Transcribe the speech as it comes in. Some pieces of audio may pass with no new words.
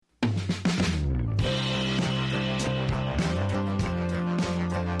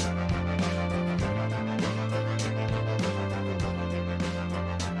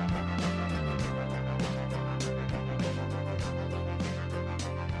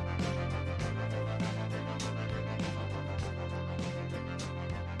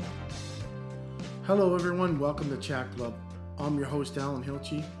Hello, everyone. Welcome to Chat Club. I'm your host, Alan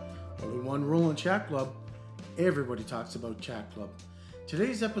Hilchey. Only one rule in Chat Club: everybody talks about Chat Club.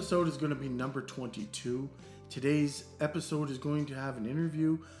 Today's episode is going to be number 22. Today's episode is going to have an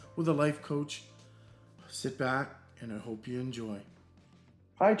interview with a life coach. Sit back, and I hope you enjoy.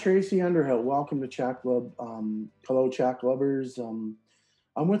 Hi, Tracy Underhill. Welcome to Chat Club. Hello, Chat Clubbers.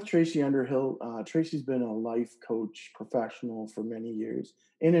 I'm with Tracy Underhill. Tracy's been a life coach professional for many years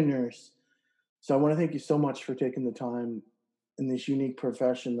and a nurse. So I want to thank you so much for taking the time in this unique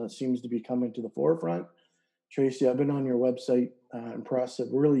profession that seems to be coming to the forefront. Tracy, I've been on your website, impressive,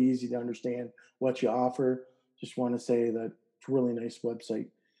 really easy to understand what you offer. Just want to say that it's a really nice website.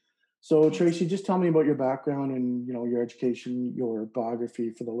 So Tracy, just tell me about your background and your education, your biography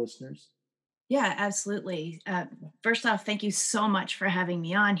for the listeners. Yeah, absolutely. First off, thank you so much for having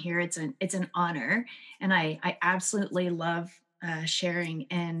me on here. It's an honor, and I absolutely love sharing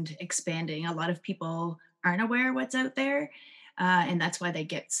and expanding. A lot of people aren't aware what's out there, and that's why they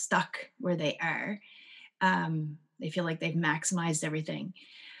get stuck where they are. They feel like they've maximized everything.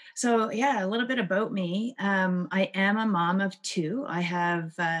 So, yeah, a little bit about me. I am a mom of two. I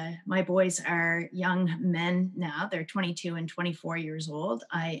have my boys are young men now. They're 22 and 24 years old.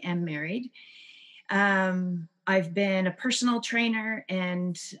 I am married. I've been a personal trainer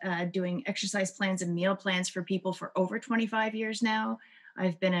and doing exercise plans and meal plans for people for over 25 years now.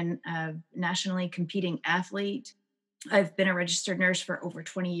 I've been a nationally competing athlete. I've been a registered nurse for over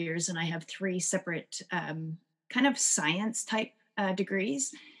 20 years, and I have three separate kind of science type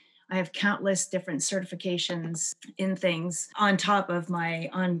degrees. I have countless different certifications in things on top of my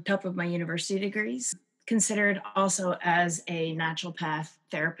university degrees. Considered also as a naturopath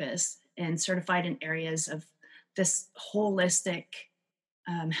therapist and certified in areas of this holistic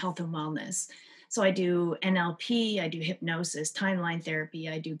health and wellness. So I do NLP, I do hypnosis, timeline therapy,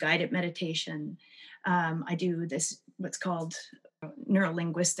 I do guided meditation. I do this what's called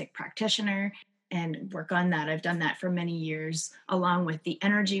neurolinguistic practitioner and work on that. I've done that for many years, along with the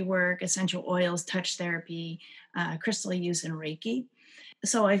energy work, essential oils, touch therapy, crystal use, and Reiki.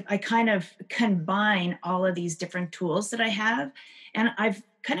 So I kind of combine all of these different tools that I have, and I've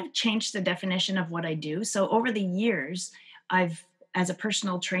kind of changed the definition of what I do. So over the years, I've, as a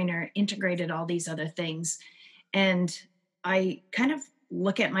personal trainer, integrated all these other things, and I kind of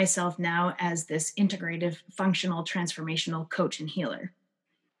look at myself now as this integrative, functional, transformational coach and healer,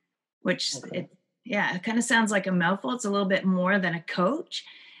 which Okay. it kind of sounds like a mouthful. It's a little bit more than a coach,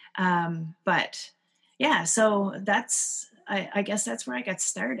 but yeah. So I guess that's where I got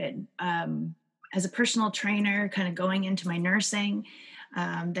started as a personal trainer, kind of going into my nursing,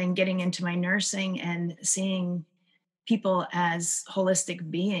 then getting into my nursing and seeing people as holistic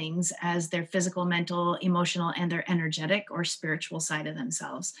beings, as their physical, mental, emotional, and their energetic or spiritual side of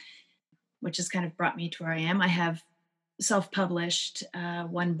themselves, which has kind of brought me to where I am. I have self-published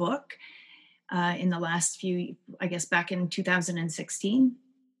one book in the last few, I guess back in 2016,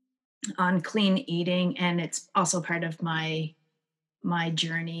 on clean eating, and it's also part of my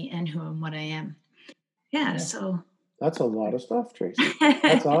journey and who and what I am. Yeah, Yeah, so that's a lot of stuff, Tracy.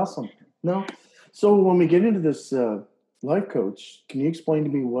 That's awesome. No, so when we get into this life coach, can you explain to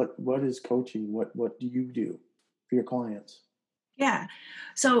me what is coaching? What do you do for your clients? yeah.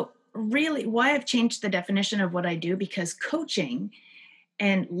 So really why I've changed the definition of what I do, because coaching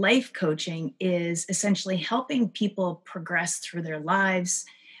and life coaching is essentially helping people progress through their lives,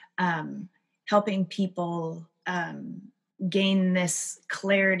 um, helping people gain this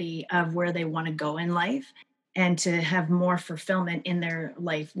clarity of where they want to go in life and to have more fulfillment in their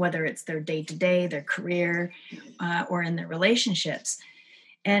life, whether it's their day to day, their career, or in their relationships.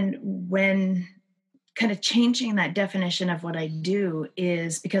 And when kind of changing that definition of what I do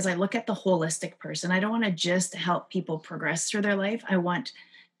is because I look at the holistic person. I don't want to just help people progress through their life. I want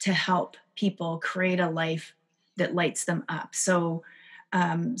to help people create a life that lights them up. So,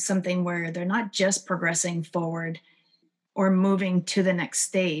 something where they're not just progressing forward or moving to the next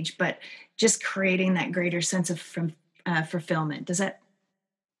stage, but just creating that greater sense of fulfillment. Does that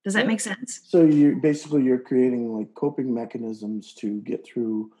Yeah. make sense? So you're creating like coping mechanisms to get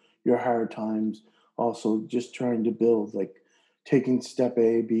through your hard times. Also, just trying to build like taking step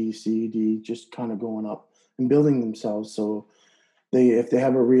A, B, C, D, just kind of going up and building themselves. So if they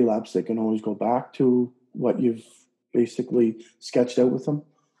have a relapse, they can always go back to what you've basically sketched out with them.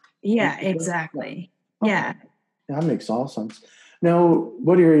 Yeah, Yeah. exactly. Okay. Yeah. That makes all sense. Now,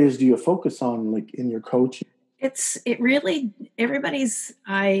 what areas do you focus on, like in your coaching? It really,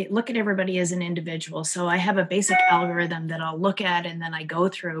 I look at everybody as an individual. So I have a basic algorithm that I'll look at and then I go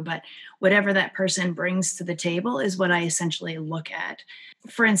through, but whatever that person brings to the table is what I essentially look at.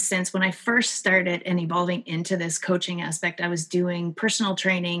 For instance, when I first started and evolving into this coaching aspect, I was doing personal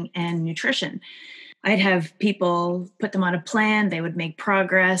training and nutrition. I'd have people put them on a plan. They would make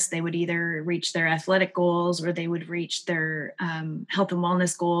progress. They would either reach their athletic goals, or they would reach their health and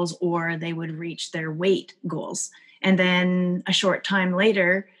wellness goals, or they would reach their weight goals. And then a short time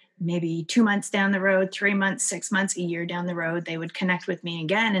later, maybe 2 months down the road, 3 months, 6 months, a year down the road, they would connect with me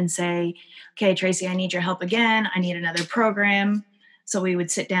again and say, okay, Tracy, I need your help again. I need another program. So we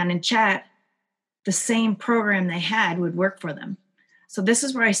would sit down and chat. The same program they had would work for them. So this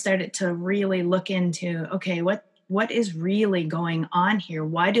is where I started to really look into, okay, what is really going on here?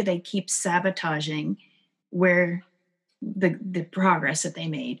 Why do they keep sabotaging where the progress that they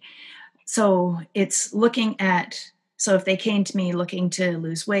made? So it's looking at, so if they came to me looking to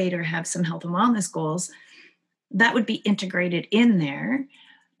lose weight or have some health and wellness goals, that would be integrated in there.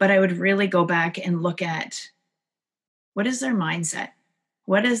 But I would really go back and look at, what is their mindset?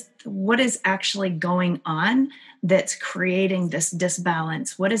 What is actually going on that's creating this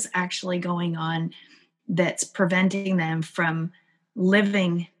disbalance? What is actually going on that's preventing them from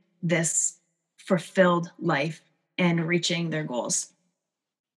living this fulfilled life and reaching their goals?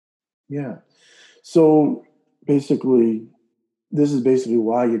 Yeah. So basically, this is basically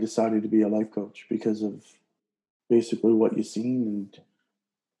why you decided to be a life coach, because of basically what you've seen and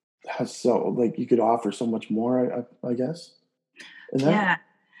how, so like you could offer so much more, I guess. And that, Yeah.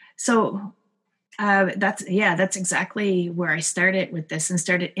 So that's exactly where I started with this and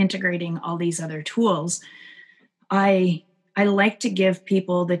started integrating all these other tools. I I like to give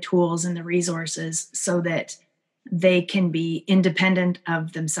people the tools and the resources so that they can be independent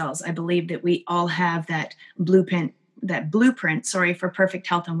of themselves. I believe that we all have that blueprint, sorry, for perfect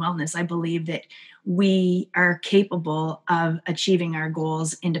health and wellness. I believe that we are capable of achieving our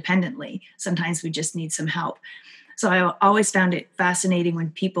goals independently. Sometimes we just need some help. So I always found it fascinating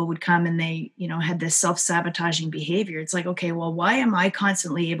when people would come and they, had this self-sabotaging behavior. It's like, okay, well, why am I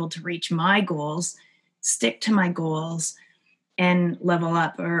constantly able to reach my goals, stick to my goals, and level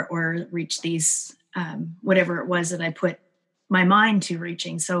up or reach these whatever it was that I put my mind to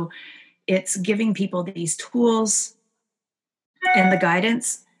reaching? So it's giving people these tools and the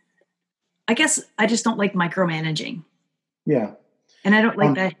guidance. I guess I just don't like micromanaging. yeah. And I don't like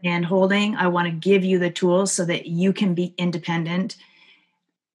Um, that hand holding. I want to give you the tools so that you can be independent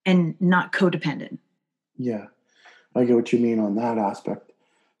and not codependent. yeah. I get what you mean on that aspect.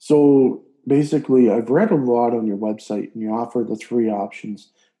 So basically, I've read a lot on your website, and you offer the three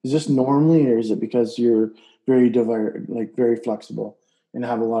options. Is this normally, or is it because you're very flexible and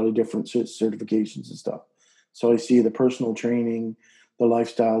have a lot of different certifications and stuff? So I see the personal training, the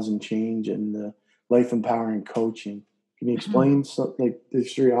lifestyles and change, and the life empowering coaching. Can you explain like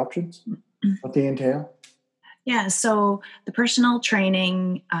these three options, what they entail? Yeah, so the personal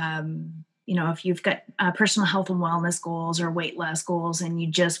training, if you've got personal health and wellness goals or weight loss goals, and you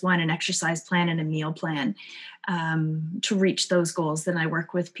just want an exercise plan and a meal plan to reach those goals, then I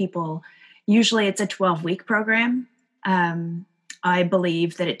work with people. Usually it's a 12-week program. Um, I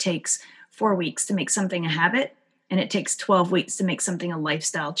believe that it takes 4 weeks to make something a habit, and it takes 12 weeks to make something a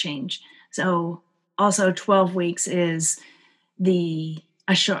lifestyle change. So also 12 weeks is the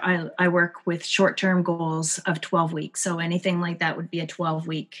I work with short-term goals of 12 weeks. So anything like that would be a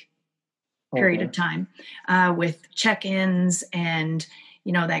 12-week period of Okay. time with check-ins and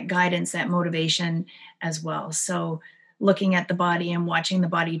that guidance, that motivation as well. So looking at the body and watching the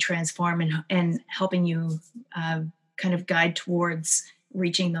body transform and helping you kind of guide towards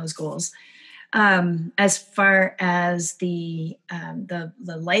reaching those goals. As far as the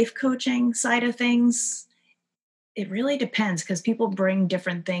life coaching side of things, it really depends because people bring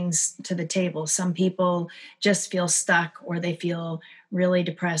different things to the table. Some people just feel stuck, or they feel really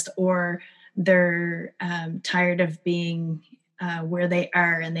depressed, or they're tired of being where they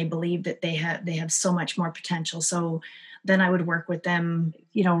are, and they believe that they have so much more potential. So then I would work with them,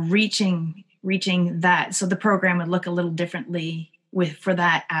 reaching that. So the program would look a little differently with for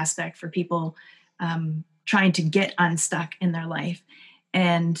that aspect for people trying to get unstuck in their life.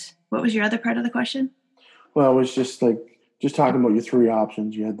 And what was your other part of the question? Well, it was just talking about your three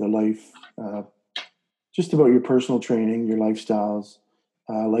options. You had the life, just about your personal training, your lifestyles,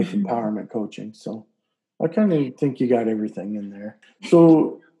 life Mhm. empowerment coaching. So I kind of think you got everything in there.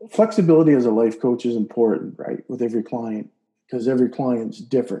 So flexibility as a life coach is important, right? With every client, because every client's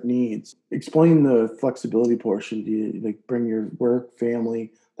different needs. Explain the flexibility portion. Do you like bring your work,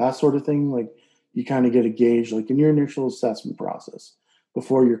 family, that sort of thing? Like, you kind of get a gauge, like in your initial assessment process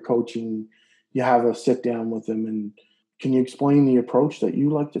before you're coaching, you have a sit down with them. And can you explain the approach that you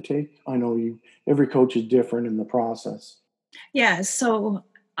like to take? I know every coach is different in the process. Yeah, so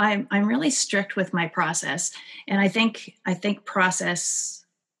I'm really strict with my process, and I think process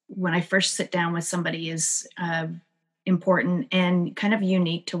when I first sit down with somebody is important and kind of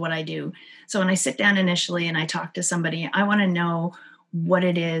unique to what I do. So when I sit down initially and I talk to somebody, I want to know what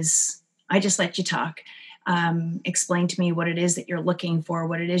it is. I just let you talk. Explain to me what it is that you're looking for,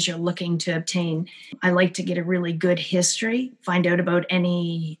 what it is you're looking to obtain. I like to get a really good history, find out about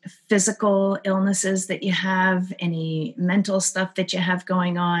any physical illnesses that you have, any mental stuff that you have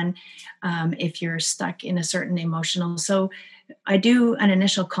going on, if you're stuck in a certain emotional. So I do an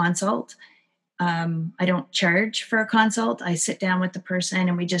initial consult. I don't charge for a consult. I sit down with the person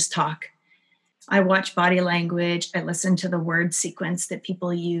and we just talk. I watch body language. I listen to the word sequence that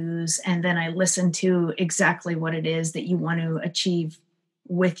people use, and then I listen to exactly what it is that you want to achieve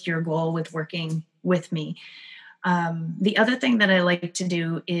with your goal with working with me. The other thing that I like to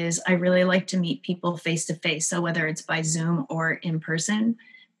do is I really like to meet people face to face. So whether it's by Zoom or in person,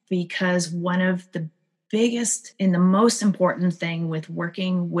 because one of the biggest and the most important thing with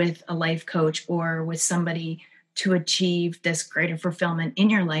working with a life coach or with somebody to achieve this greater fulfillment in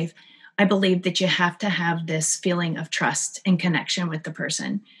your life, I believe that you have to have this feeling of trust and connection with the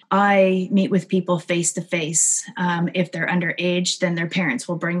person. I meet with people face to face. If they're underage, then their parents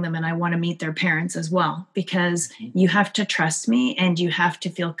will bring them, and I want to meet their parents as well, because you have to trust me and you have to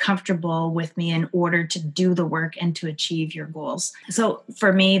feel comfortable with me in order to do the work and to achieve your goals. So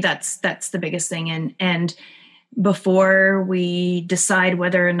for me, that's the biggest thing. And before we decide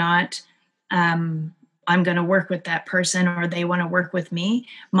whether or not I'm going to work with that person or they want to work with me,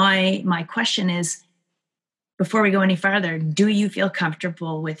 my question is, before we go any farther, do you feel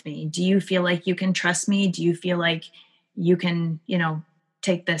comfortable with me? Do you feel like you can trust me? Do you feel like you can,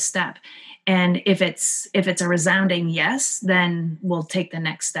 take this step? And if it's a resounding yes, then we'll take the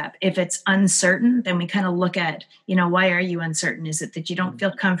next step. If it's uncertain, then we kind of look at, why are you uncertain? Is it that you don't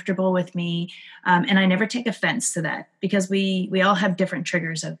feel comfortable with me? And I never take offense to that, because we all have different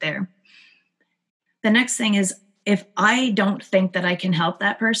triggers out there. The next thing is, if I don't think that I can help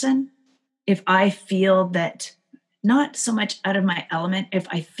that person, if I feel that, not so much out of my element, if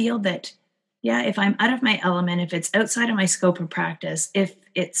I feel that, if I'm out of my element, if it's outside of my scope of practice, if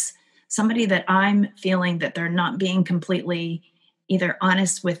it's somebody that I'm feeling that they're not being completely either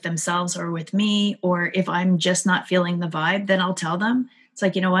honest with themselves or with me, or if I'm just not feeling the vibe, then I'll tell them. It's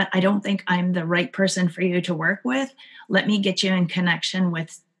like, you know what, I don't think I'm the right person for you to work with. Let me get you in connection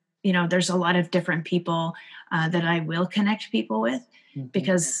with, there's a lot of different people that I will connect people with,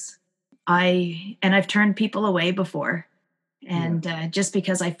 because I've turned people away before. And just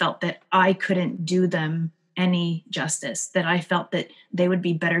because I felt that I couldn't do them any justice, that I felt that they would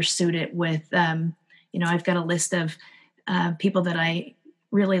be better suited with, I've got a list of people that I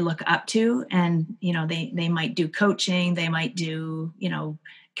really look up to, and, they might do coaching, they might do,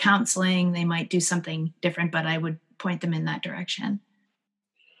 counseling, they might do something different, but I would point them in that direction.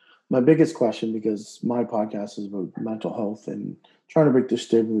 My biggest question, because my podcast is about mental health and trying to break the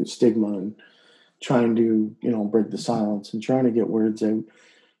stigma and trying to, break the silence and trying to get words out.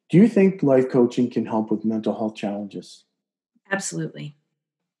 Do you think life coaching can help with mental health challenges? Absolutely.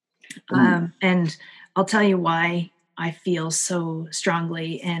 And I'll tell you why I feel so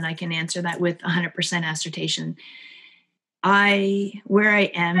strongly, and I can answer that with 100% assertion. Where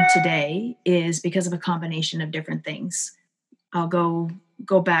I am today is because of a combination of different things. I'll go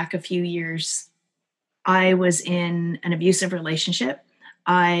back a few years. I was in an abusive relationship.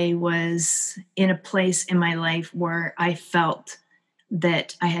 I was in a place in my life where I felt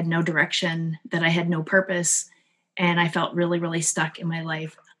that I had no direction, that I had no purpose, and I felt really, really stuck in my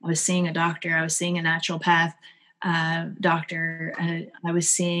life. I was seeing a doctor. I was seeing a naturopath doctor. I was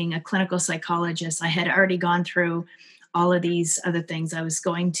seeing a clinical psychologist. I had already gone through all of these other things.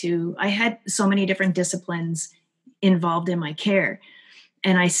 I had so many different disciplines involved in my care.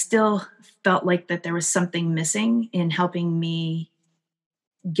 And I still felt like that there was something missing in helping me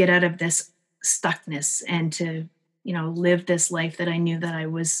get out of this stuckness and to, live this life that I knew that I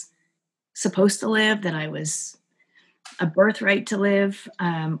was supposed to live, that I was a birthright to live,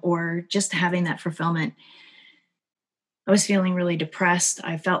 or just having that fulfillment. I was feeling really depressed.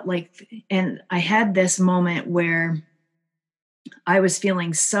 I felt like, and I had this moment where I was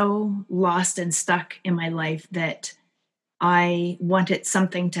feeling so lost and stuck in my life that I wanted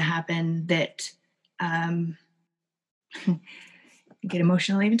something to happen that, I get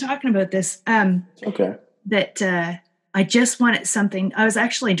emotional even talking about this. Okay. That I just wanted something. I was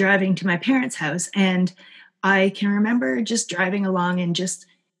actually driving to my parents' house, and I can remember just driving along and just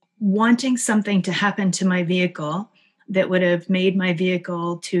wanting something to happen to my vehicle that would have made my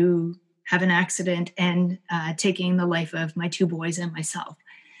vehicle to have an accident and taking the life of my two boys and myself.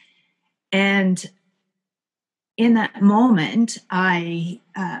 And in that moment, I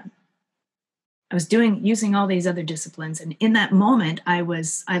was using all these other disciplines, and in that moment, I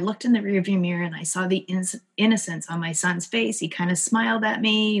looked in the rearview mirror and I saw the innocence on my son's face. He kind of smiled at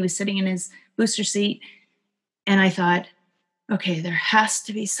me. He was sitting in his booster seat, and I thought, okay, there has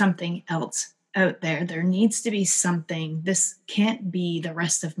to be something else out there. There needs to be something. This can't be the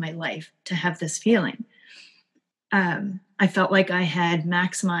rest of my life to have this feeling. I felt like I had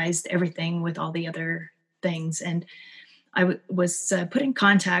maximized everything with all the other things, and I was put in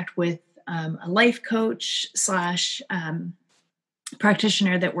contact with a life coach slash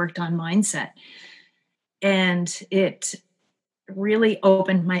practitioner that worked on mindset. And it really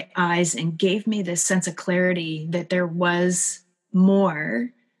opened my eyes and gave me this sense of clarity that there was more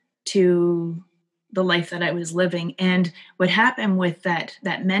to the life that I was living. And what happened with that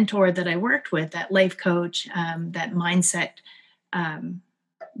mentor that I worked with, that life coach, that mindset,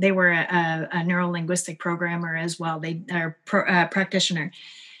 they were a neuro-linguistic programmer as well. They are practitioner.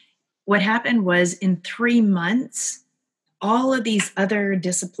 What happened was in 3 months, all of these other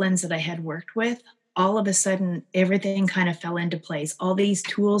disciplines that I had worked with, all of a sudden, everything kind of fell into place. All these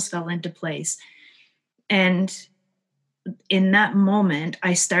tools fell into place. And in that moment,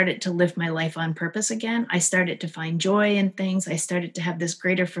 I started to live my life on purpose again. I started to find joy in things. I started to have this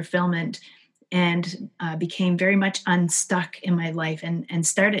greater fulfillment and became very much unstuck in my life and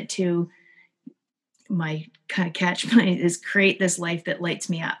started to, my kind of catch is create this life that lights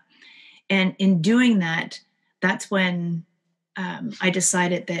me up. And in doing that, that's when I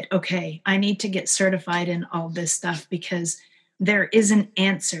decided that, okay, I need to get certified in all this stuff because there is an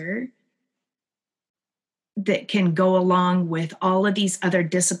answer that can go along with all of these other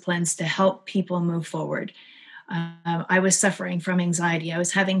disciplines to help people move forward. I was suffering from anxiety. I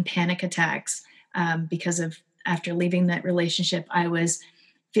was having panic attacks because of, after leaving that relationship, I was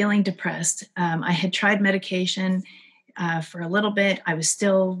feeling depressed. I had tried medication for a little bit. I was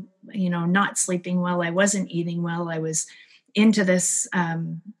still, not sleeping well. I wasn't eating well. I was into this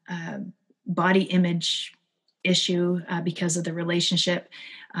body image issue because of the relationship.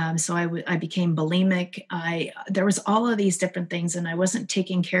 So I became bulimic. There was all of these different things, and I wasn't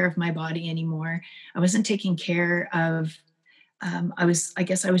taking care of my body anymore. I wasn't taking care of, I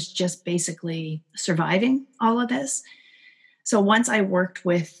was just basically surviving all of this. So once I worked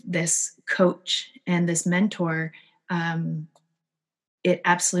with this coach and this mentor, it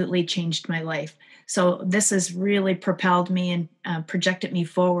absolutely changed my life. So this has really propelled me and projected me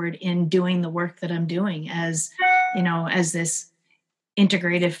forward in doing the work that I'm doing as this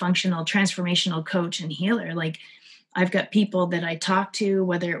integrative, functional, transformational coach and healer. Like, I've got people that I talk to,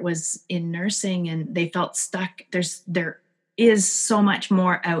 whether it was in nursing and they felt stuck. There is so much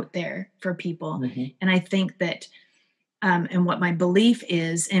more out there for people. Mm-hmm. And I think that and what my belief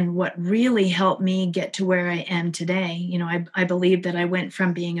is and what really helped me get to where I am today. I believe that I went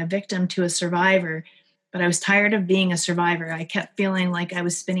from being a victim to a survivor, but I was tired of being a survivor. I kept feeling like I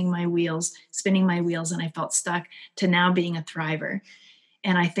was spinning my wheels, and I felt stuck, to now being a thriver.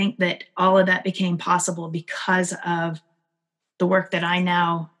 And I think that all of that became possible because of the work that I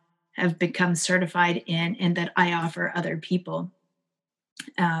now have become certified in and that I offer other people.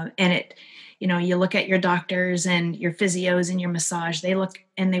 And it, you look at your doctors and your physios and your massage, they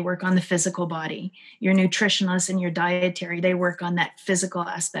work on the physical body. Your nutritionists and your dietary, they work on that physical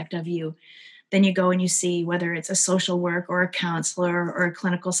aspect of you. Then you go and you see whether it's a social work or a counselor or a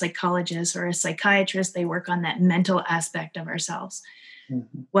clinical psychologist or a psychiatrist, they work on that mental aspect of ourselves.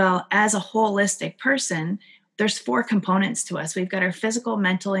 Mm-hmm. Well, as a holistic person, there's 4 components to us. We've got our physical,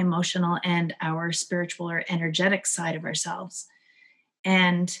 mental, emotional, and our spiritual or energetic side of ourselves.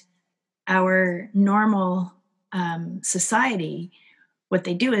 And our normal society, what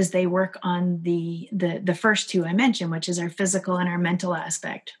they do is they work on the first 2 I mentioned, which is our physical and our mental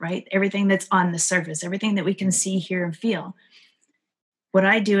aspect, right? Everything that's on the surface, everything that we can see, hear, and feel. What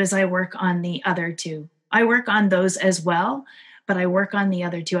I do is I work on the other 2. I work on those as well, but I work on the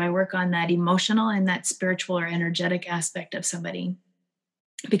other 2. I work on that emotional and that spiritual or energetic aspect of somebody,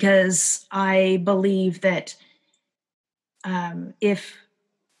 because I believe that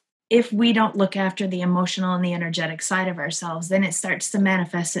if we don't look after the emotional and the energetic side of ourselves, then it starts to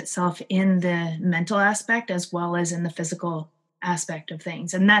manifest itself in the mental aspect as well as in the physical aspect of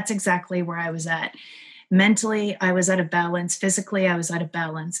things. And that's exactly where I was at. Mentally, I was out of balance. Physically, I was out of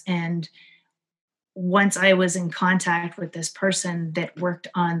balance. And once I was in contact with this person that worked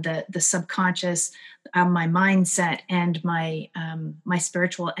on the subconscious, my mindset, and my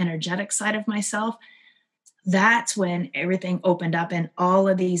spiritual, energetic side of myself, that's when everything opened up, and all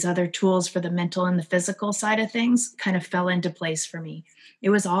of these other tools for the mental and the physical side of things kind of fell into place for me.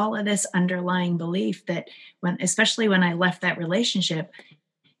 It was all of this underlying belief that especially when I left that relationship,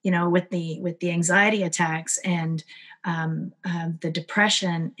 with the anxiety attacks and the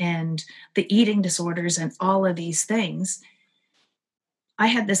depression and the eating disorders and all of these things, I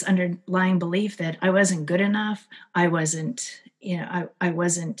had this underlying belief that I wasn't good enough. I wasn't, I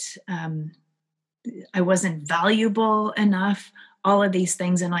wasn't valuable enough, all of these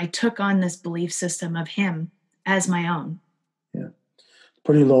things. And I took on this belief system of him as my own. Yeah.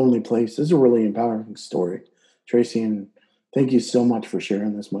 Pretty lonely place. This is a really empowering story, Tracy. And thank you so much for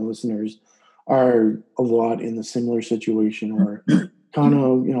sharing this. My listeners are a lot in the similar situation or kind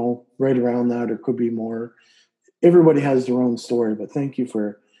of, right around that, or could be more. Everybody has their own story, but thank you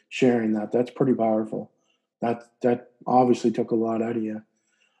for sharing that. That's pretty powerful. That obviously took a lot out of you.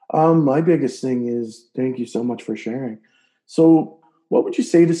 My biggest thing is thank you so much for sharing. So what would you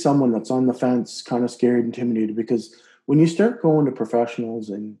say to someone that's on the fence, kind of scared, intimidated? Because when you start going to professionals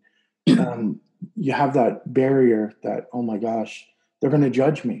and you have that barrier that, oh my gosh, they're going to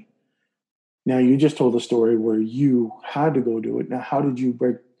judge me. Now, you just told a story where you had to go do it. Now, how did you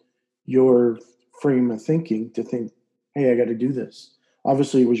break your frame of thinking to think, hey, I got to do this?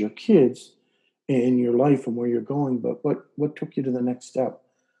 Obviously, it was your kids and your life and where you're going, but what took you to the next step?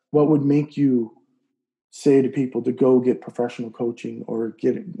 What would make you say to people to go get professional coaching or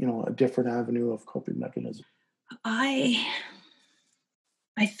get, a different avenue of coping mechanism? I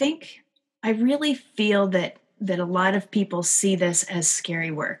think I really feel that a lot of people see this as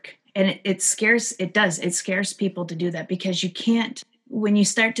scary work. And it scares people to do that, because you can't, when you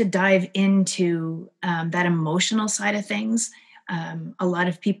start to dive into that emotional side of things, a lot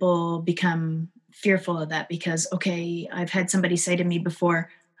of people become fearful of that because, okay, I've had somebody say to me before,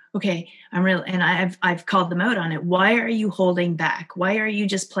 okay, I'm real, and I've called them out on it. Why are you holding back? Why are you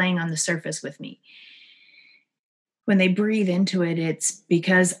just playing on the surface with me? When they breathe into it, it's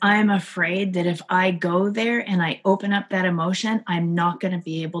because I'm afraid that if I go there and I open up that emotion, I'm not going to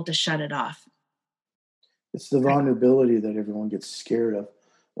be able to shut it off. It's the vulnerability that everyone gets scared of,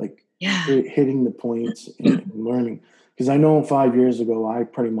 like Yeah. hitting the points and learning. Because I know 5 years ago, I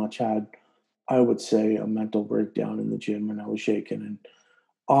pretty much had, I would say, a mental breakdown in the gym when I was shaken. And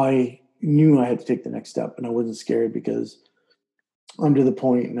I knew I had to take the next step, and I wasn't scared because I'm to the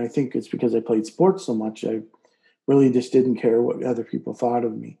point, and I think it's because I played sports so much, I really just didn't care what other people thought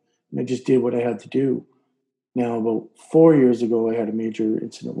of me. And I just did what I had to do. Now, about 4 years ago, I had a major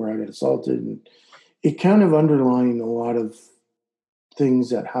incident where I got assaulted, and it kind of underlined a lot of things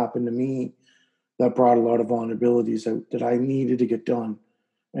that happened to me that brought a lot of vulnerabilities that I needed to get done.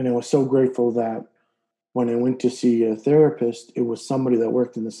 And I was so grateful that when I went to see a therapist, it was somebody that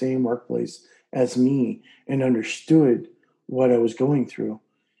worked in the same workplace as me and understood what I was going through.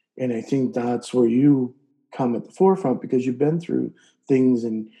 And I think that's where you come at the forefront, because you've been through things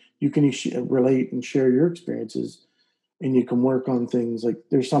and you can relate and share your experiences, and you can work on things. Like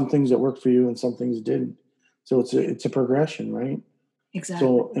there's some things that worked for you and some things didn't. So it's a progression, right? Exactly.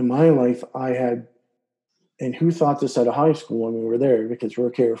 So in my life, I had, and who thought this out of high school when we were there, because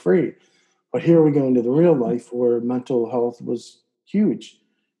we're carefree. But here we go into the real life where mental health was huge.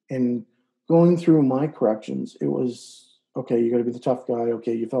 And going through my corrections, it was, okay, you got to be the tough guy.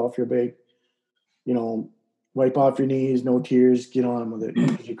 Okay, you fell off your bike, wipe off your knees, no tears, get on with it,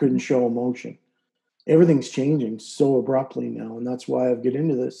 because you couldn't show emotion. Everything's changing so abruptly now. And that's why I get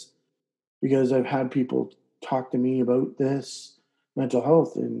into this, because I've had people talk to me about this mental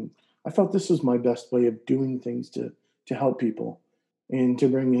health. And I felt this was my best way of doing things to help people and to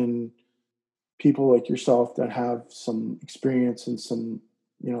bring in people like yourself that have some experience and some,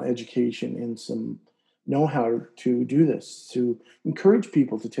 education and some know-how to do this, to encourage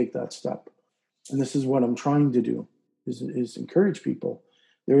people to take that step. And this is what I'm trying to do, is encourage people.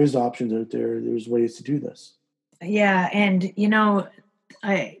 There is options out there. There's ways to do this. Yeah. And,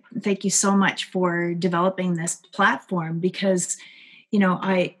 I thank you so much for developing this platform, because,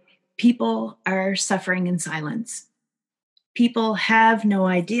 people are suffering in silence. People have no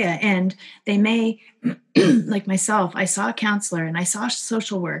idea. And they may, like myself, I saw a counselor and I saw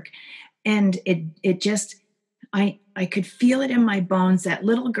social work, and it just, I could feel it in my bones, that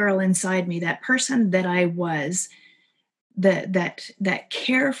little girl inside me, that person that I was, that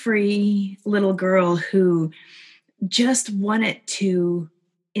carefree little girl who just wanted to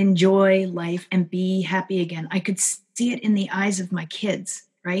enjoy life and be happy again. I could see it in the eyes of my kids.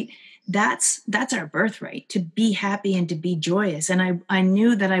 right? That's our birthright, to be happy and to be joyous. And I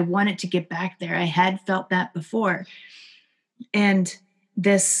knew that I wanted to get back there. I had felt that before. And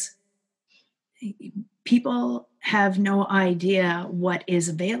this, people have no idea what is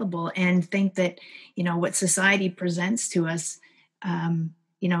available and think that, what society presents to us,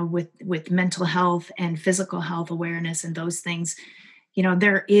 with mental health and physical health awareness and those things,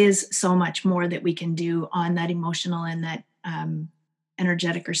 there is so much more that we can do on that emotional and that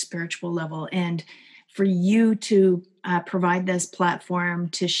energetic or spiritual level. And for you to provide this platform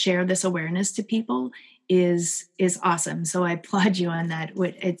to share this awareness to people is awesome. So I applaud you on that.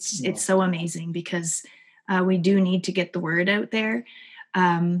 It's so amazing, because we do need to get the word out there.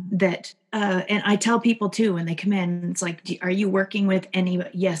 And I tell people too, when they come in, it's like, are you working with any?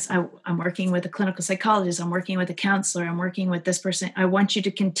 Yes, I'm working with a clinical psychologist. I'm working with a counselor. I'm working with this person. I want you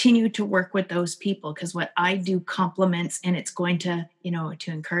to continue to work with those people, because what I do complements, and it's going to,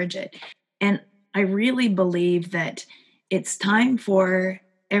 to encourage it. And I really believe that it's time for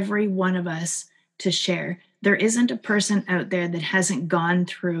every one of us to share. There isn't a person out there that hasn't gone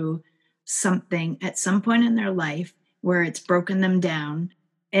through something at some point in their life where it's broken them down.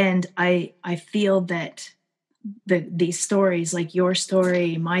 And I feel that these stories, like your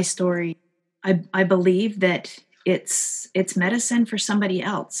story, my story, I believe that it's medicine for somebody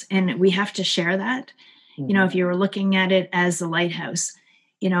else, and we have to share that. Mm-hmm. If you were looking at it as the lighthouse,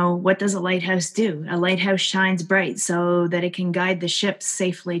 what does a lighthouse do? A lighthouse shines bright so that it can guide the ships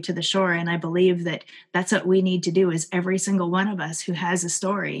safely to the shore. And I believe that that's what we need to do, is every single one of us who has a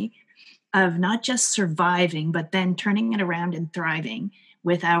story of not just surviving, but then turning it around and thriving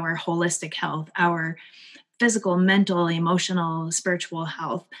with our holistic health, our physical, mental, emotional, spiritual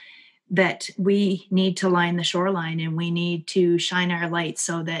health, that we need to line the shoreline, and we need to shine our light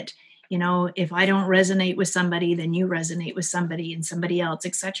so that, if I don't resonate with somebody, then you resonate with somebody and somebody else,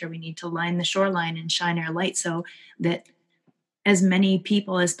 etc. We need to line the shoreline and shine our light so that as many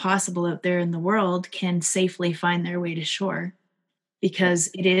people as possible out there in the world can safely find their way to shore. Because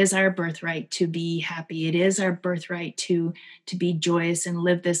it is our birthright to be happy. It is our birthright to be joyous and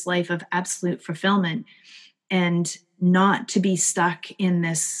live this life of absolute fulfillment, and not to be stuck in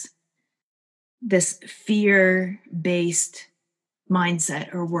this fear-based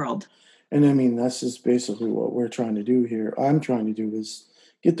mindset or world. And I mean, that's just basically what we're trying to do here. I'm trying to do is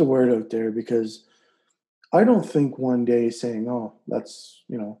get the word out there, because I don't think one day saying, oh, that's,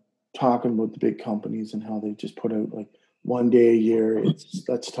 talking about the big companies and how they just put out like one day a year, it's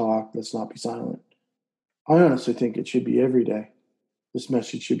let's talk, let's not be silent. I honestly think it should be every day. This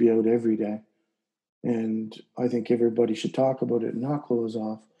message should be out every day. And I think everybody should talk about it and not close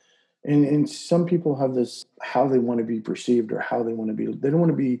off. And some people have this, how they want to be perceived, or how they want to be, they don't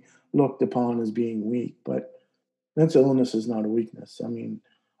want to be looked upon as being weak, but mental illness is not a weakness. I mean,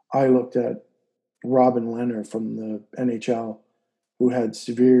 I looked at Robin Lehner from the NHL, who had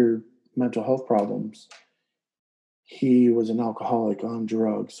severe mental health problems. He was an alcoholic, on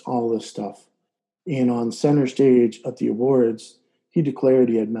drugs, all this stuff. And on center stage at the awards, he declared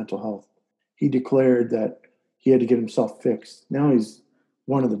he had mental health. He declared that he had to get himself fixed. Now he's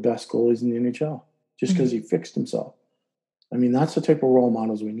one of the best goalies in the NHL, just because he fixed himself. I mean, that's the type of role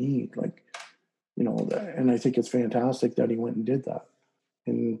models we need. Like, and I think it's fantastic that he went and did that.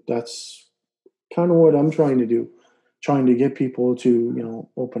 And that's kind of what I'm trying to do, trying to get people to,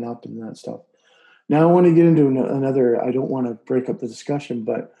 open up and that stuff. Now I want to get into another, I don't want to break up the discussion,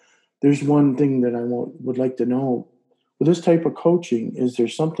 but there's one thing that I would like to know. With this type of coaching, is there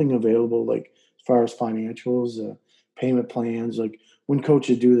something available, like as far as financials, payment plans? Like when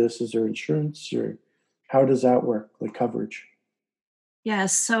coaches do this, is there insurance, or how does that work, like coverage? Yeah,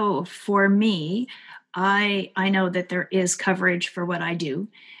 so for me, I know that there is coverage for what I do.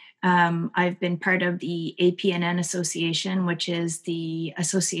 I've been part of the APNN Association, which is the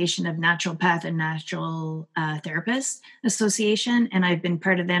Association of Naturopath and Natural Therapists Association, and I've been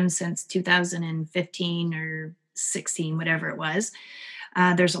part of them since 2015 or 16, whatever it was.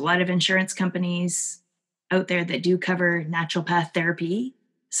 There's a lot of insurance companies out there that do cover naturopath therapy.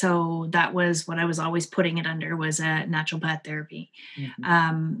 So that was what I was always putting it under, was a naturopath therapy.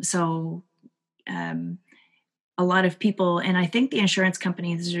 A lot of people, and I think the insurance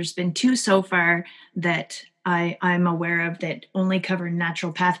companies, there's been two so far that I'm aware of that only cover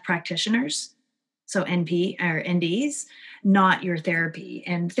naturopath practitioners. So NP or NDs, not your therapy.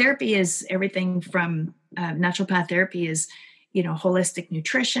 And therapy is everything from naturopath therapy is, holistic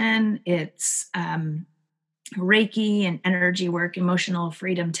nutrition. It's Reiki and energy work, emotional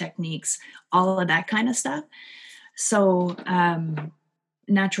freedom techniques, all of that kind of stuff. So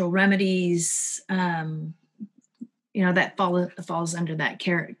natural remedies, that falls under that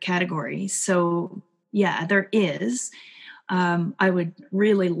category. So yeah, there is. I would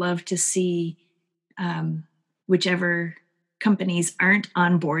really love to see um, whichever companies aren't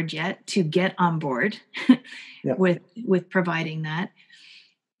on board yet to get on board Yeah. with providing that.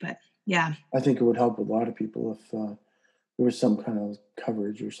 But yeah. I think it would help a lot of people if there was some kind of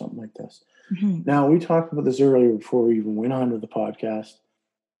coverage or something like this. Mhm. Now, we talked about this earlier before we even went on to the podcast.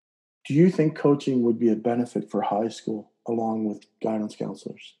 Do you think coaching would be a benefit for high school along with guidance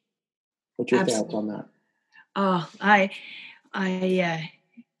counselors? What's your thoughts Absolutely. on that? Oh, I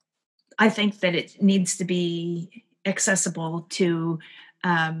I think that it needs to be accessible to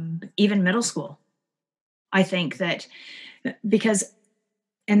even middle school. I think that because,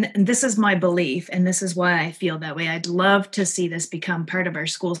 and this is my belief, and this is why I feel that way. I'd love to see this become part of our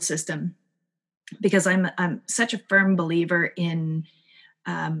school system because I'm such a firm believer in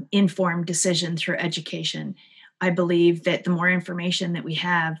informed decision through education. I believe that the more information that we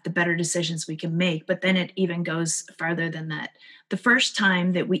have, the better decisions we can make. But then it even goes farther than that. The first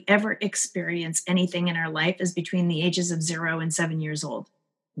time that we ever experience anything in our life is between the ages of 0 and 7 years old.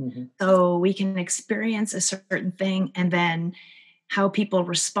 Mm-hmm. So we can experience a certain thing, and then how people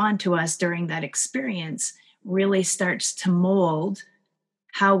respond to us during that experience really starts to mold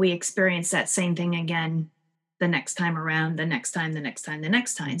how we experience that same thing again the next time around, the next time, the next time, the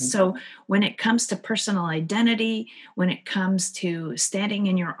next time. Mm-hmm. So when it comes to personal identity, when it comes to standing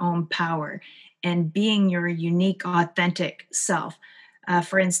in your own power and being your unique, authentic self,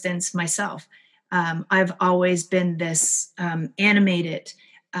 for instance, myself, I've always been this animated,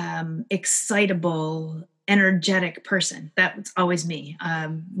 excitable, energetic person. That was always me.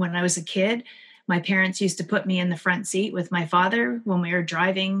 When I was a kid, my parents used to put me in the front seat with my father when we were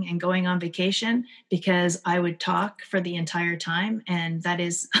driving and going on vacation because I would talk for the entire time, and that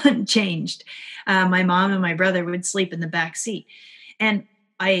is unchanged. My mom and my brother would sleep in the back seat, and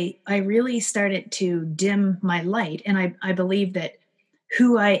I really started to dim my light, and I believe that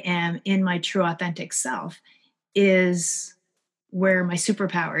who I am in my true authentic self is where my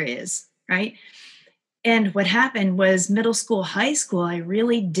superpower is, right? And what happened was middle school, high school, I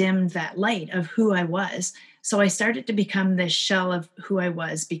really dimmed that light of who I was. So I started to become this shell of who I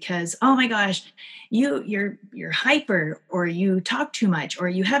was because, oh my gosh, you're hyper, or you talk too much, or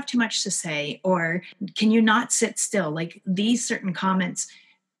you have too much to say, or can you not sit still? Like these certain comments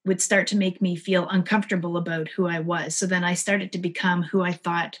would start to make me feel uncomfortable about who I was. So then I started to become who I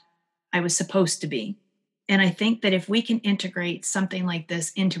thought I was supposed to be. And I think that if we can integrate something like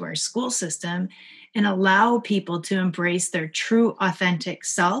this into our school system and allow people to embrace their true, authentic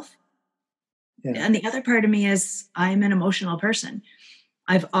self. Yeah. And the other part of me is I'm an emotional person.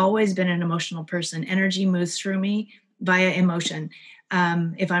 I've always been an emotional person. Energy moves through me via emotion.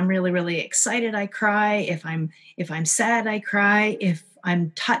 If I'm really, really excited, I cry. If I'm sad, I cry. If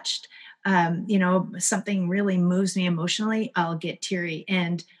I'm touched, something really moves me emotionally, I'll get teary.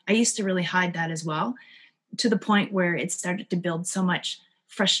 And I used to really hide that as well, to the point where it started to build so much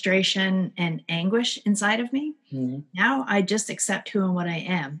frustration and anguish inside of me. Mm-hmm. Now I just accept who and what I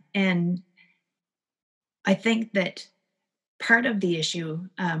am. And I think that part of the issue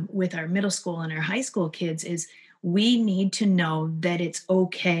with our middle school and our high school kids is we need to know that it's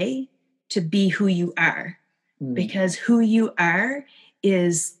okay to be who you are, Mm-hmm. because who you are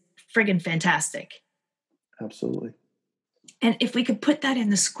is friggin' fantastic. Absolutely. And if we could put that in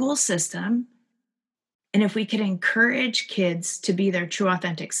the school system, and if we could encourage kids to be their true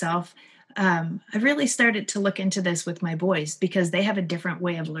authentic self, I really started to look into this with my boys because they have a different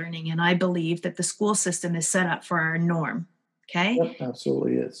way of learning. And I believe that the school system is set up for our norm. Okay. Yep,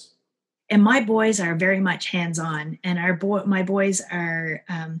 absolutely is. And my boys are very much hands-on, and my boys are,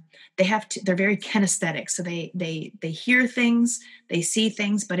 they're very kinesthetic. So they hear things, they see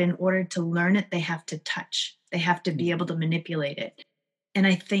things, but in order to learn it, they have to touch, they have to be able to manipulate it. And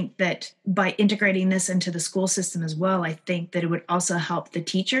I think that by integrating this into the school system as well, I think that it would also help the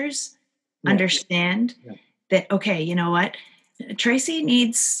teachers understand that, okay, you know what? Tracy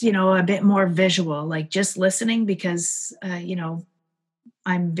needs, a bit more visual, like just listening, because,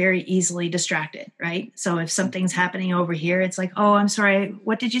 I'm very easily distracted, right? So if something's happening over here, it's like, oh, I'm sorry,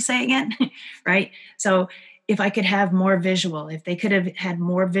 what did you say again? Right? So if I could have more visual, if they could have had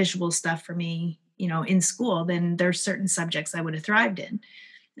more visual stuff for me, in school, then there's certain subjects I would have thrived in.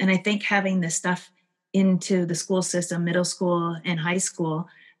 And I think having this stuff into the school system, middle school and high school,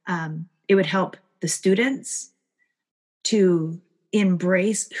 it would help the students to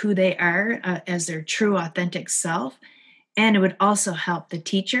embrace who they are as their true, authentic self. And it would also help the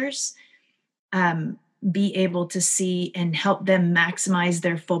teachers be able to see and help them maximize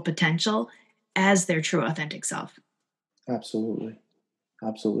their full potential as their true, authentic self. Absolutely.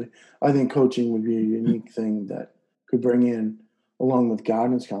 Absolutely. I think coaching would be a unique thing that could bring in, along with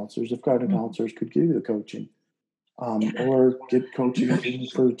guidance counselors, if guidance Mhm. counselors could give you the coaching, Yeah. or get coaching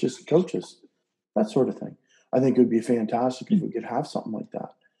for just coaches, that sort of thing. I think it would be fantastic if we could have something like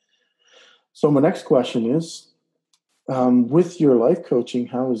that. So my next question is, with your life coaching,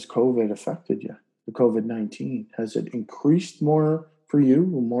 how has COVID affected you? The COVID-19, has it increased more for you,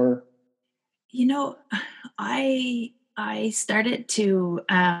 or more? You know, I started to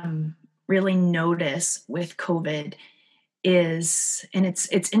really notice with COVID is, and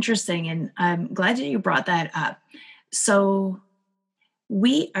it's interesting, and I'm glad that you brought that up. So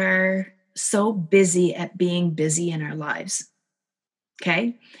we are so busy at being busy in our lives.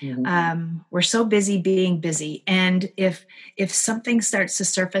 Okay. Mhm. We're so busy being busy. And if something starts to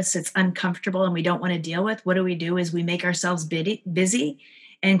surface it's uncomfortable and we don't want to deal with, what do is we make ourselves busy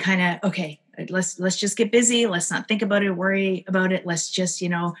and kind of, okay, let's just get busy. Let's not think about it, worry about it. Let's just,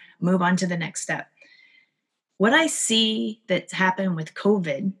 move on to the next step. What I see that's happened with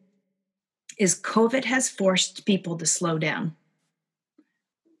COVID is COVID has forced people to slow down.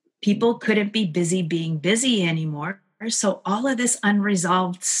 People couldn't be busy being busy anymore. So all of this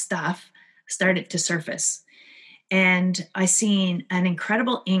unresolved stuff started to surface. And I seen an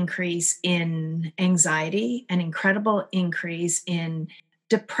incredible increase in anxiety, an incredible increase in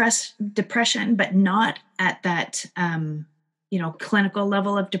depression, but not at that clinical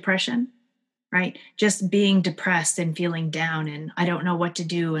level of depression, right? Just being depressed and feeling down, and I don't know what to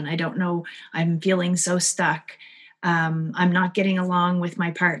do, and I don't know, I'm feeling so stuck. I'm not getting along with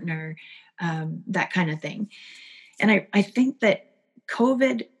my partner, that kind of thing. And I think that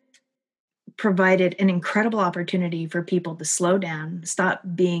COVID provided an incredible opportunity for people to slow down, stop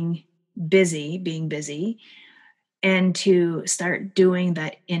being busy, and to start doing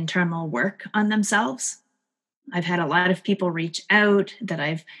that internal work on themselves. I've had a lot of people reach out that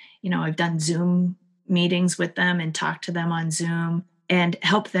I've done Zoom meetings with them and talked to them on Zoom and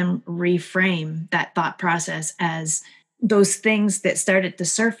help them reframe that thought process as those things that started to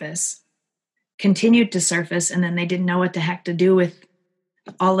surface continued to surface, and then they didn't know what the heck to do with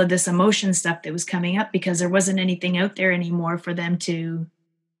all of this emotion stuff that was coming up because there wasn't anything out there anymore for them to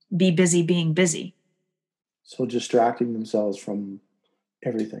be busy being busy. So distracting themselves from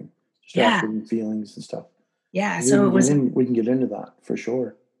everything, Yeah. distracting feelings and stuff. Yeah. We So can it get was, in. We can get into that for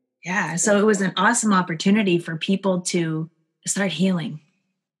sure. yeah. So So, it was an awesome opportunity for people to start healing.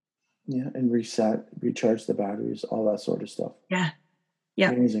 yeah, and reset, recharge the batteries, all that sort of stuff. Yeah.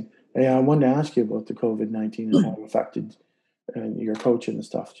 Yep. Amazing. Hey, I wanted to ask you about the COVID-19 and how it affected your coaching and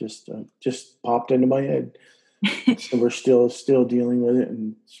stuff. Just popped into my head. So we're still dealing with it,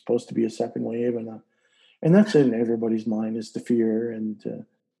 and it's supposed to be a second wave, and that's in everybody's mind, is the fear and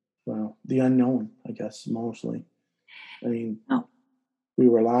well, the unknown, I guess, mostly. I mean, Oh, we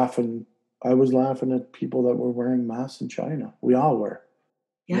were laughing. I was laughing at people that were wearing masks in China. We all were.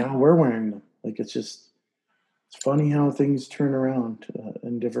 yeah. Now we're wearing them. Like, it's funny how things turn around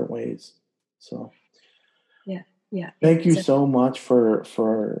in different ways. So Yeah. Yeah. thank you It's so much for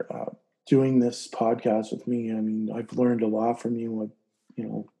doing this podcast with me. I mean, I've learned a lot from you.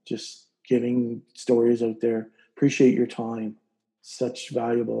 Just getting stories out there. Appreciate your time. Such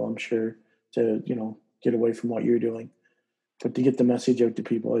valuable, I'm sure, to get away from what you're doing, but to get the message out to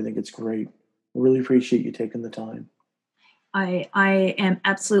people, I think it's great. I really appreciate you taking the time. I am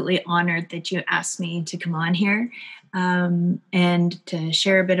absolutely honored that you asked me to come on here, and to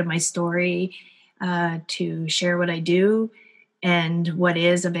share a bit of my story, to share what I do and what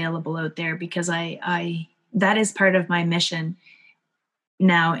is available out there, because I that is part of my mission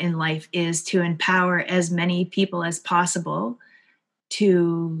now in life, is to empower as many people as possible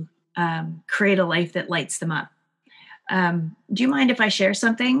to create a life that lights them up. Do you mind if I share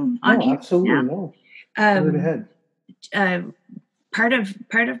something on No, here now? absolutely no. Right Um, ahead. uh, part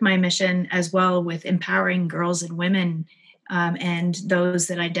of my mission as well, with empowering girls and women, and those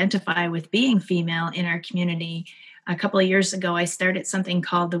that identify with being female in our community. A couple of years ago, I started something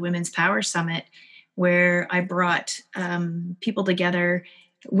called the Women's Power Summit, where I brought people together,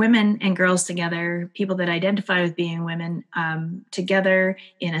 women and girls together, people that identify with being women, together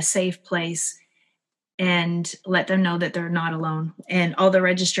in a safe place, and let them know that they're not alone. And all the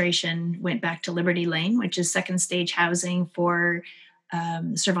registration went back to Liberty Lane, which is second stage housing for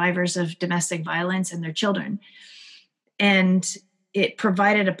survivors of domestic violence and their children. And it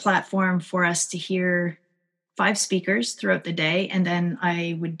provided a platform for us to hear 5 speakers throughout the day. And then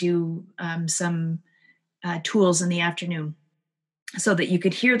I would do some tools in the afternoon, so that you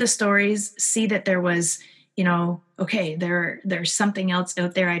could hear the stories, see that there was, okay, there's something else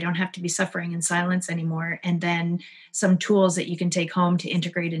out there. I don't have to be suffering in silence anymore. And then some tools that you can take home to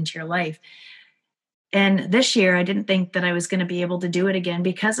integrate into your life. And this year, I didn't think that I was going to be able to do it again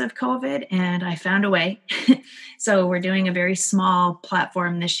because of COVID, and I found a way. So we're doing a very small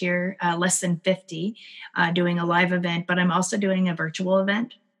platform this year, less than 50, doing a live event, but I'm also doing a virtual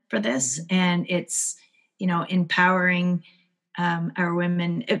event for this. And it's, empowering our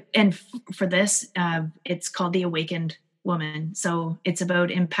women. And for this, it's called The Awakened Woman. So it's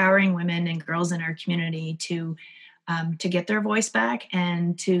about empowering women and girls in our community to get their voice back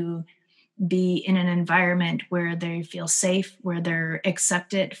and to be in an environment where they feel safe, where they're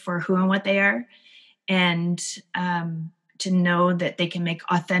accepted for who and what they are, and to know that they can make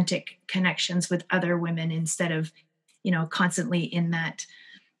authentic connections with other women instead of, constantly in that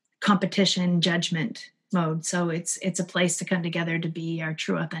competition judgment mode. So it's a place to come together to be our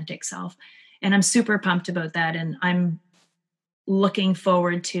true authentic self. And I'm super pumped about that. And I'm looking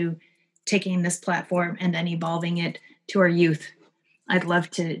forward to taking this platform and then evolving it to our youth. I'd love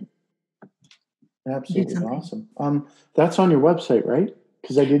to. Absolutely awesome. That's on your website, right?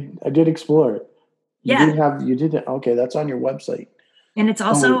 Because I did explore it. You did it. Okay, that's on your website. And it's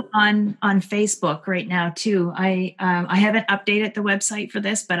also on Facebook right now too. I haven't updated the website for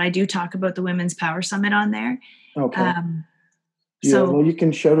this, but I do talk about the Women's Power Summit on there. Okay. Well, you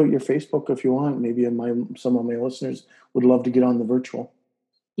can shout out your Facebook if you want. Maybe some of my listeners would love to get on the virtual.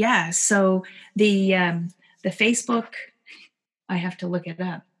 Yeah. So the Facebook, I have to look it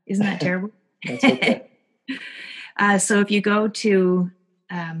up. Isn't that terrible? That's okay. So if you go to,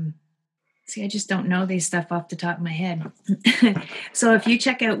 I just don't know these stuff off the top of my head. So if you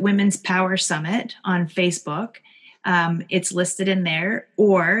check out Women's Power Summit on Facebook, it's listed in there,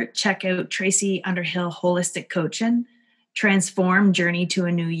 or check out Tracy Underhill Holistic Coaching, Transform Journey to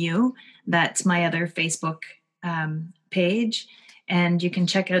a New You. That's my other Facebook page. And you can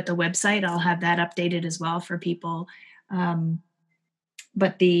check out the website. I'll have that updated as well for people.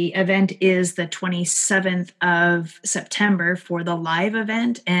 But the event is the 27th of September for the live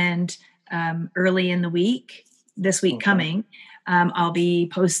event, and early in the week, this week coming, I'll be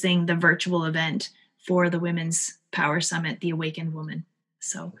posting the virtual event for the Women's Power Summit, The Awakened Woman.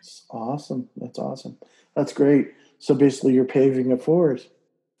 So that's awesome. That's great. So basically you're paving it forward.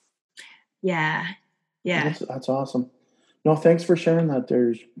 Yeah. That's awesome. No, thanks for sharing that.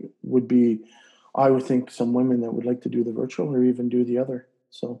 There would be, I would think, some women that would like to do the virtual or even do the other.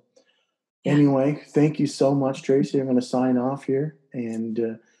 So anyway, thank you so much, Tracy. I'm going to sign off here,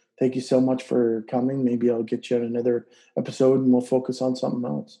 and thank you so much for coming. Maybe I'll get you on another episode and we'll focus on something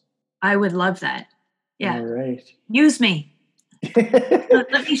else. I would love that. Yeah. All right. Use me.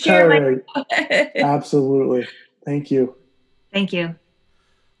 Let me share Absolutely. Thank you. Thank you.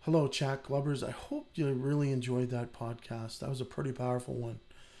 Hello, chat clubbers. I hope you really enjoyed that podcast. That was a pretty powerful one.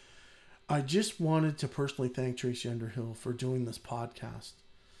 I just wanted to personally thank Tracy Underhill for doing this podcast.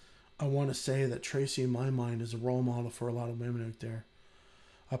 I want to say that Tracy, in my mind, is a role model for a lot of women out there.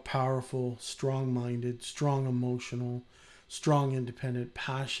 A powerful, strong-minded, strong emotional, strong independent,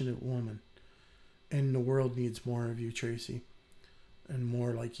 passionate woman. And the world needs more of you, Tracy. And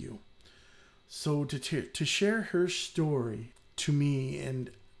more like you. So to share her story to me and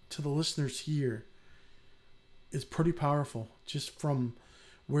to the listeners here is pretty powerful. Just from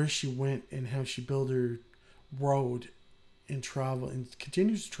where she went and how she built her road and travel and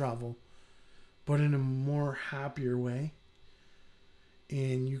continues to travel, but in a more happier way.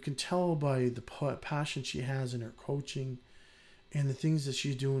 And you can tell by the passion she has in her coaching and the things that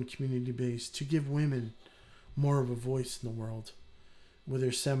she's doing community-based to give women more of a voice in the world, with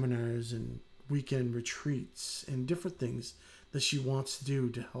her seminars and weekend retreats and different things that she wants to do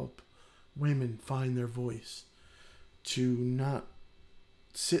to help women find their voice, to not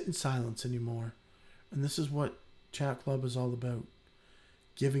sit in silence anymore. And this is what Chat Club is all about.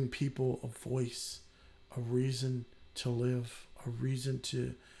 Giving people a voice, a reason to live, a reason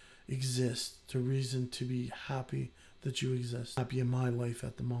to exist, a reason to be happy that you exist. Happy in my life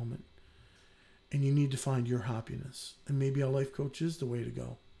at the moment. And you need to find your happiness. And maybe a life coach is the way to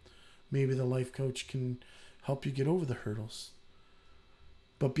go. Maybe the life coach can help you get over the hurdles.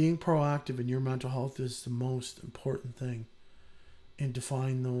 But being proactive in your mental health is the most important thing. And to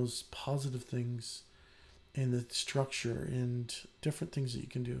find those positive things and the structure and different things that you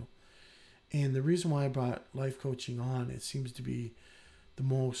can do. And the reason why I brought life coaching on, it seems to be the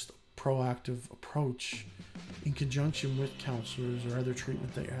most proactive approach in conjunction with counselors or other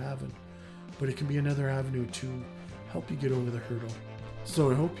treatment that you're having. But it can be another avenue to help you get over the hurdle. So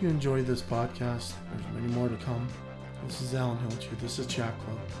I hope you enjoyed this podcast. There's many more to come. This is Alan Hilty. This is Chat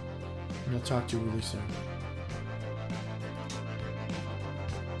Club. And I'll talk to you really soon.